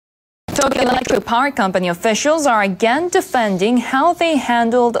Tokyo Electric Power Company officials are again defending how they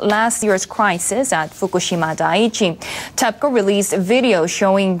handled last year's crisis at Fukushima Daiichi. TEPCO released video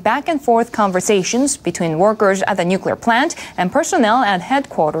showing back-and-forth conversations between workers at the nuclear plant and personnel at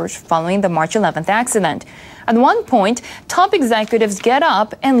headquarters following the March 11th accident. At one point, top executives get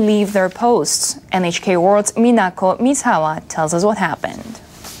up and leave their posts. NHK World's Minako Misawa tells us what happened.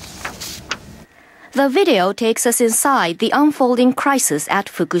 The video takes us inside the unfolding crisis at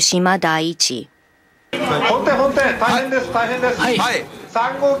Fukushima Daiichi.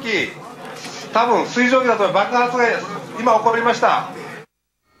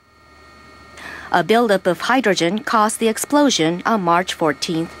 A buildup of hydrogen caused the explosion on March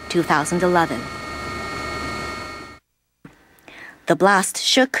 14, 2011. The blast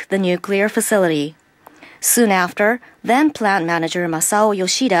shook the nuclear facility. Soon after, then plant manager Masao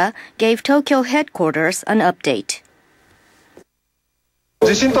Yoshida gave Tokyo headquarters an update.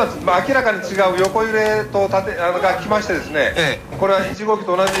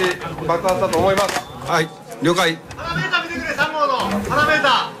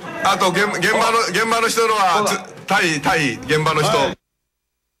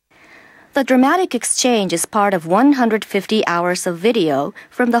 The dramatic exchange is part of 150 hours of video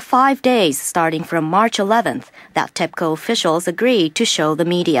from the 5 days starting from March 11th that TEPCO officials agreed to show the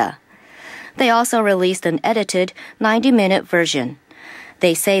media. They also released an edited 90-minute version.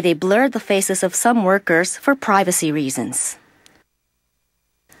 They say they blurred the faces of some workers for privacy reasons.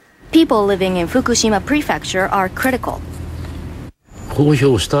 People living in Fukushima Prefecture are critical.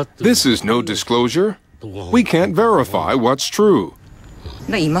 This is no disclosure. We can't verify what's true.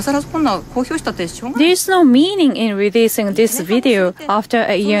 There's no meaning in releasing this video after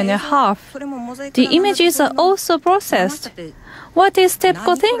a year and a half. The images are also processed. What is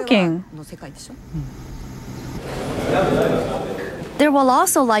TEPCO thinking? There will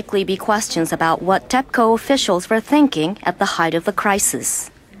also likely be questions about what TEPCO officials were thinking at the height of the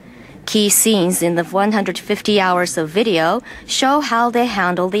crisis. Key scenes in the 150 hours of video show how they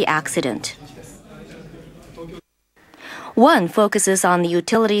handled the accident. One focuses on the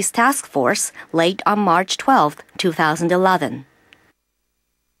Utilities Task Force late on March 12, 2011.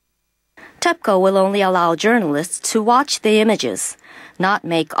 TEPCO will only allow journalists to watch the images, not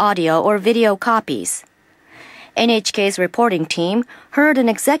make audio or video copies. NHK's reporting team heard an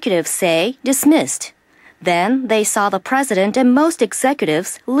executive say dismissed. Then they saw the president and most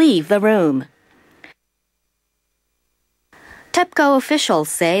executives leave the room. TEPCO officials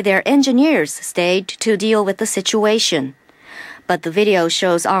say their engineers stayed to deal with the situation. But the video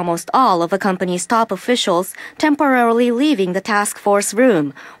shows almost all of the company's top officials temporarily leaving the task force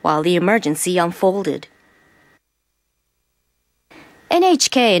room while the emergency unfolded.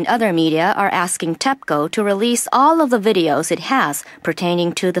 NHK and other media are asking TEPCO to release all of the videos it has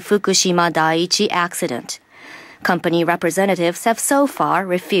pertaining to the Fukushima Daiichi accident. Company representatives have so far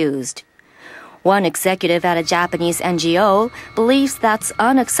refused. One executive at a Japanese NGO believes that's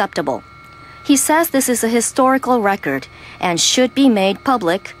unacceptable. He says this is a historical record and should be made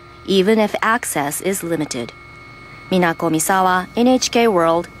public, even if access is limited. Minako Misawa, NHK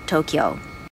World, Tokyo.